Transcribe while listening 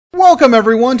Welcome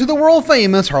everyone to the world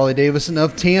famous Harley Davidson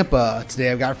of Tampa. Today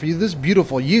I've got for you this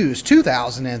beautiful used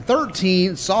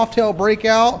 2013 Softail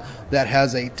Breakout that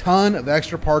has a ton of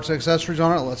extra parts and accessories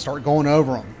on it. Let's start going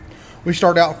over them. We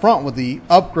start out front with the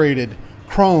upgraded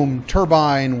chrome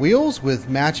turbine wheels with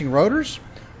matching rotors,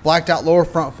 blacked out lower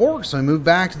front forks, so we move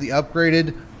back to the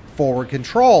upgraded forward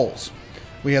controls.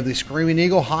 We have the Screamin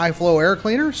Eagle high flow air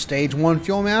cleaner, stage 1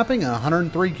 fuel mapping, a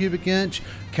 103 cubic inch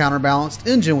counterbalanced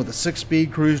engine with a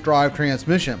 6-speed cruise drive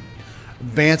transmission.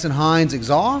 Vance Hines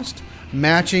exhaust,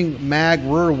 matching mag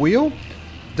rear wheel,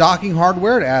 docking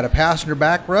hardware to add a passenger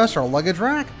backrest or luggage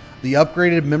rack, the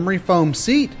upgraded memory foam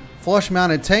seat, flush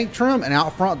mounted tank trim, and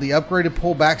out front the upgraded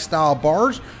pullback style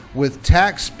bars with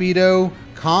tack speedo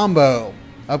combo.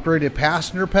 Upgraded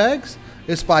passenger pegs.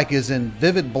 This bike is in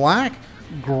vivid black,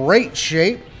 great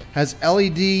shape, has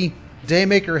LED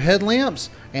daymaker headlamps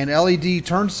and LED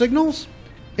turn signals.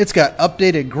 It's got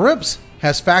updated grips,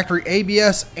 has factory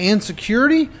ABS and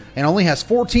security, and only has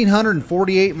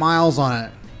 1,448 miles on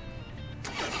it.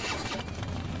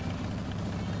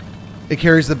 It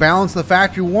carries the balance of the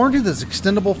factory warranty that's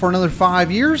extendable for another 5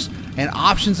 years, and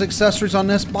options accessories on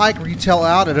this bike retail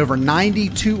out at over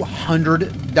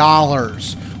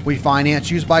 $9,200. We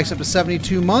finance used bikes up to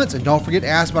 72 months, and don't forget to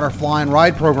ask about our Fly and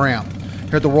Ride program.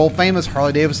 Here at the world famous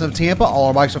Harley Davidson of Tampa, all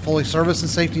our bikes are fully serviced and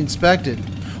safety inspected.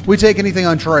 We take anything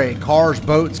on trade: cars,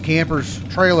 boats, campers,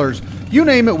 trailers, you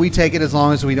name it, we take it as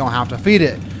long as we don't have to feed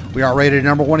it. We are rated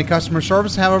 #1 in customer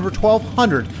service and have over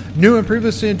 1,200 new and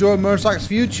previously enjoyed motorcycles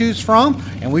for you to choose from,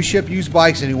 and we ship used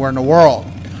bikes anywhere in the world.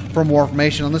 For more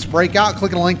information on this breakout,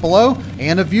 click on the link below,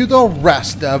 and to view the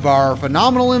rest of our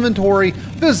phenomenal inventory,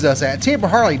 visit us at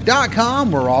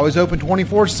tampaharley.com. We're always open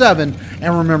 24/7,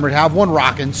 and remember to have one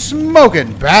rockin',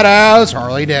 smokin', badass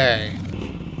Harley day.